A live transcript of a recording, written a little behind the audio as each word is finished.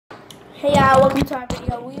Hey y'all, welcome to our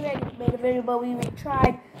video. We already made a video, but we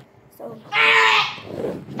retried. So,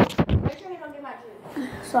 make sure you don't get my juice.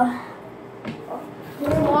 So, you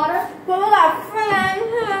want water? But we got friends.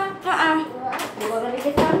 You want me to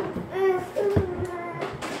get some?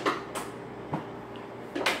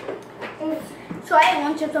 So I ate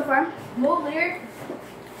one chip so far. Move, weird.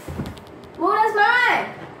 Move, that's mine.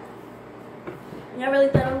 Y'all really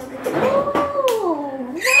thought I was gonna get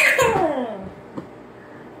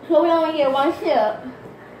So we only get one chip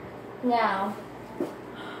now.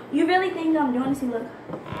 You really think I'm doing this? Look.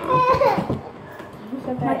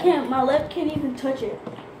 My lip can't even touch it.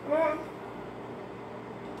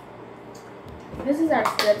 This is our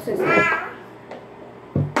stepsister.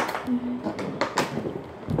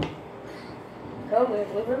 Go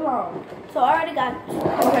leave it alone. So I already got.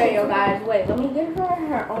 Okay, yo guys, wait. Let me give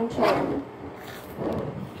her own chair.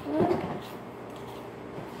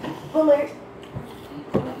 Bullet.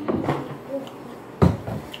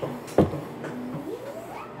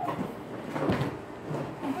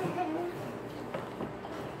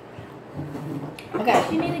 Okay.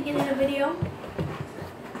 You need to get in a video.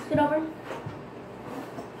 Scoot over.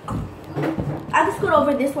 I can scoot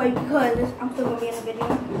over this way because I'm still gonna be in a video.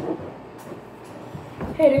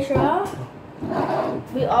 Hey, this y'all.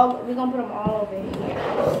 We gonna put them all over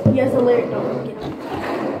here. Yes, a lyric. No, get them.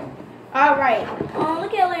 All right. Oh,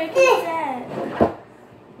 look at lyric. What's that?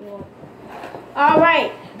 All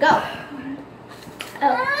right, go.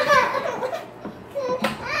 Oh.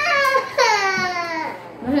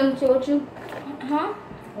 Want him to sit with you? Huh?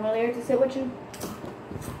 Want Lyric to sit with you?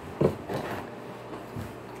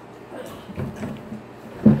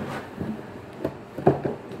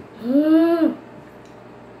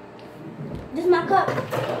 This is my cup.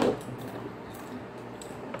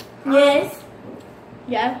 Yes.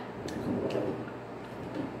 Yeah.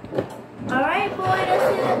 Alright, boy, that's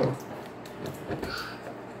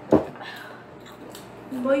it.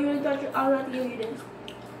 Boy, you really thought I was about to give you this.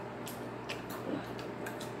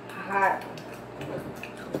 Hot.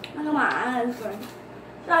 I know my eyes burn.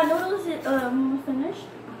 So our noodles is finished.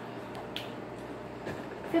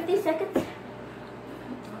 50 seconds.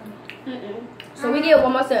 So we get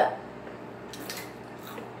one more sip.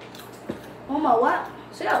 One more what?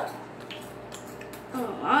 Sip.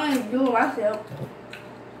 I ain't doing myself.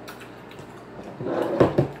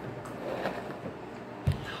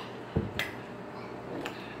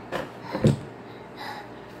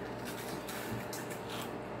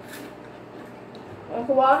 Want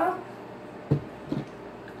some water?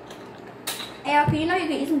 Hey, Alka, you know you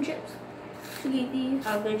can eat some chips. To eat these.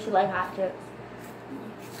 I don't think she like hot chips.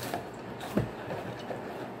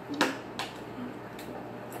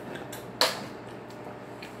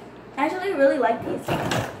 I actually really like these. I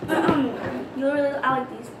like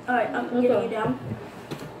these. Alright, I'm getting you down.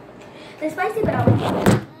 They're spicy, but I like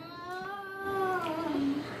them.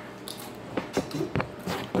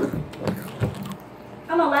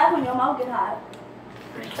 I'm gonna laugh when your mouth gets hot.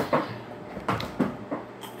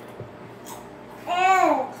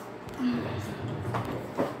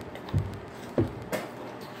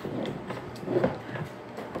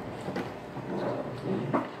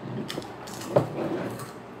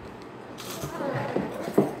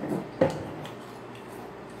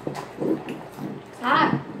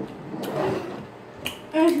 Hot.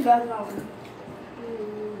 And she got it on.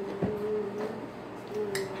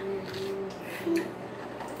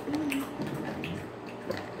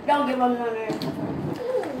 Don't give him none of it.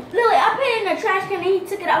 Lily, I put it in the trash can and he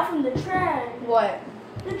took it out from the trash. What?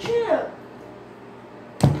 The chip.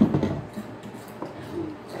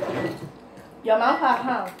 Your mouth hot,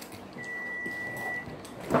 huh?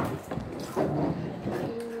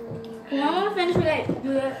 When I'm gonna finish with that,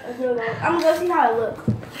 I'm gonna go see how it looks.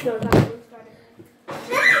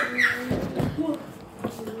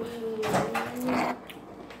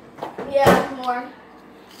 Yeah, more.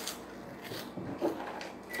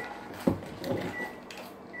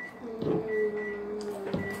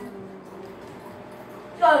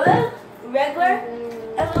 So this regular,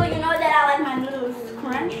 and so you know that I like my noodles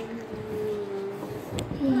crunch.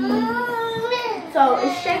 So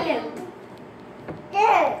it's shaking.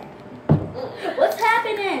 What's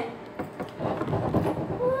happening?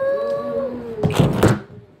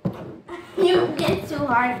 You did too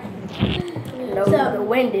hard. No, so, the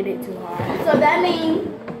wind did it too hard. So that means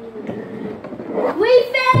we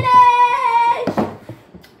finished.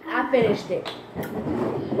 I finished it.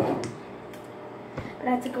 But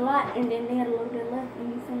I took a lot, and then they had a little bit left,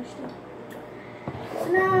 and you finished it. So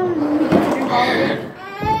now we get to drink all of it.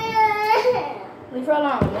 Leave her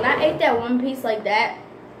alone. When I ate that one piece like that,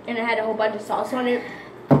 and it had a whole bunch of sauce on it,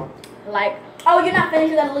 like Oh, you're not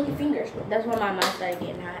finished. You gotta lick your fingers. That's when my mouth started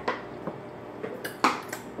getting hot.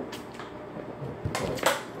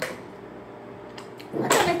 I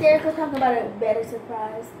thought Miss Erica talking about a better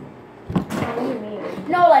surprise. What do you mean?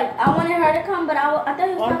 No, like I wanted her to come, but I thought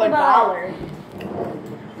he was talking about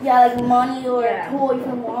 $1. yeah, like money or Yeah. a toy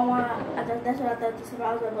from Walmart. I thought that's what I thought the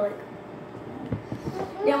surprise was like.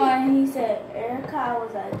 Then when he said Erica, I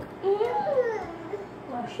was like,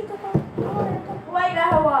 well, she could come. Why you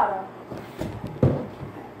got her water?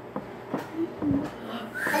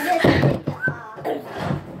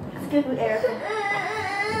 Excuse me, Erica.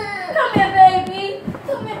 Come here, baby.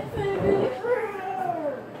 Come here, baby.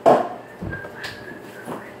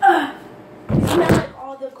 You smell like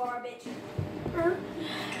all the garbage.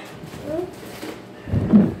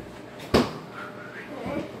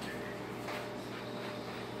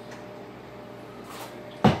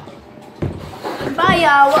 Bye,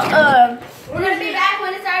 y'all. We're gonna be back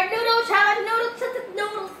when it's our noodle challenge.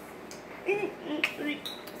 Noodles.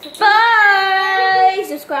 Bye.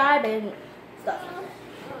 Subscribe and stuff.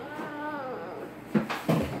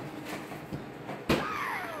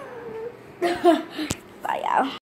 Bye, y'all.